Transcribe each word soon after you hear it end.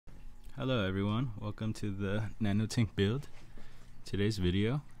Hello everyone, welcome to the Nano tank build. Today's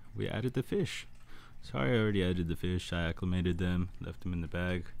video, we added the fish. Sorry, I already added the fish. I acclimated them, left them in the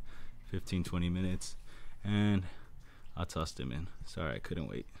bag 15-20 minutes, and I tossed them in. Sorry, I couldn't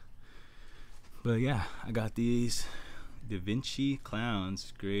wait. But yeah, I got these davinci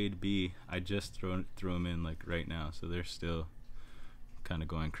clowns grade B. I just threw them in like right now, so they're still kind of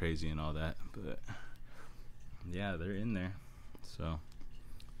going crazy and all that, but yeah, they're in there. So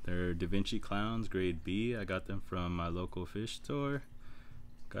they're davinci clowns grade B. I got them from my local fish store.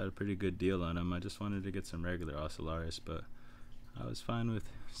 Got a pretty good deal on them. I just wanted to get some regular ocellaris, but I was fine with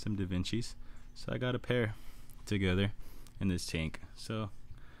some davincis, so I got a pair together in this tank. So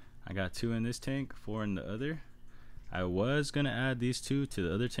I got 2 in this tank, 4 in the other. I was gonna add these 2 to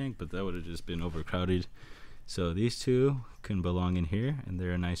the other tank, but that would have just been overcrowded. So these 2 can belong in here, and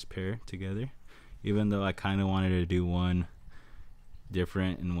they're a nice pair together. Even though I kind of wanted to do one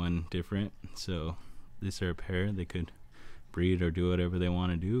different and one different, so these are a pair. They could breed or do whatever they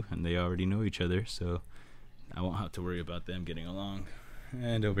want to do, and they already know each other, so I won't have to worry about them getting along.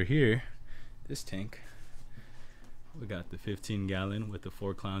 And over here, this tank, we got the 15-gallon with the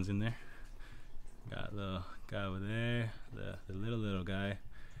 4 clowns in there. Got the guy over there, the little guy,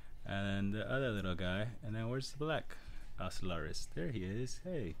 and the other little guy, and then where's the black ocellaris? There he is.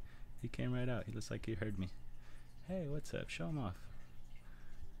 Hey, he came right out. He looks like he heard me. Hey, what's up? Show him off.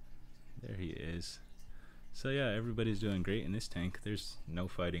 There he is. So yeah, everybody's doing great in this tank. There's no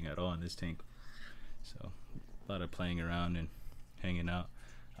fighting at all in this tank. So a lot of playing around and hanging out.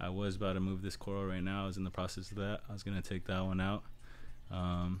 I was about to move this coral right now. I was in the process of that. I was gonna take that one out.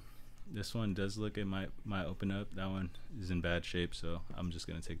 This one does look, it might open up. That one is in bad shape, so I'm just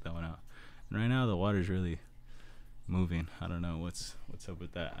gonna take that one out. And right now the water's really moving. I don't know what's up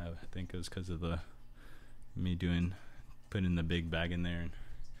with that. I think it was because of putting the big bag in there and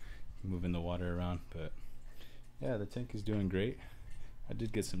moving the water around. But yeah, the tank is doing great. I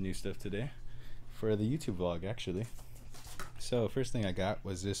did get some new stuff today for the YouTube vlog, actually. So first thing I got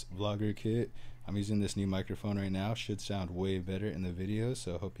was this vlogger kit. I'm using this new microphone right now. Should sound way better in the video,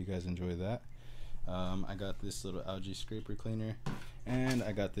 so I hope you guys enjoy that. I got this little algae scraper cleaner, and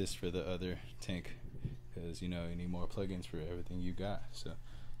I got this for the other tank because you know you need more plugins for everything you got. So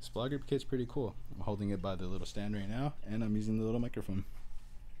this vlogger kit's pretty cool. I'm holding it by the little stand right now, and I'm using the little microphone.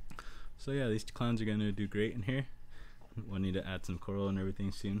 So yeah, these clowns are gonna do great in here. We'll need to add some coral and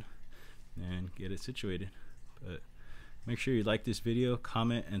everything soon and get it situated. But make sure you like this video,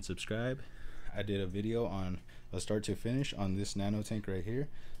 comment, and subscribe. I did a video on a start to finish on this nano tank right here.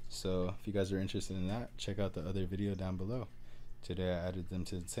 So if you guys are interested in that, check out the other video down below. Today I added them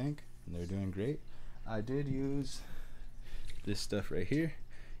to the tank and they're doing great. I did use this stuff right here.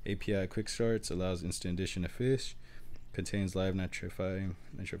 API Quick Starts allows instant addition of fish. Contains live nitrifying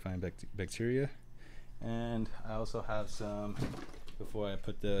bacteria. And I also have some, before I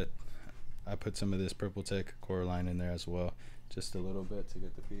put some of this Purple Tech coralline in there as well, just a little bit to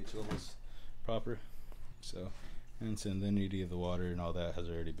get the pH levels proper. So, and salinity of the water and all that has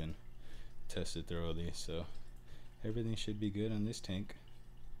already been tested thoroughly, so everything should be good on this tank.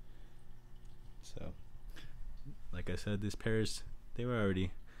 So like I said, these pairs, they were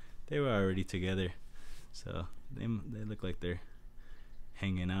already together, so they look like they're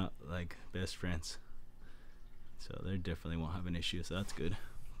hanging out like best friends, so they definitely won't have an issue, so that's good.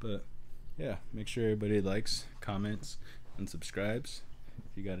 But yeah, make sure everybody likes, comments, and subscribes.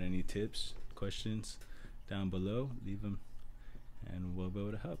 If you got any tips, questions down below, leave them and we'll be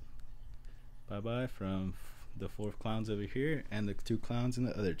able to help. Bye bye from the 4 clowns over here and the 2 clowns in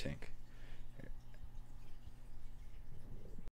the other tank.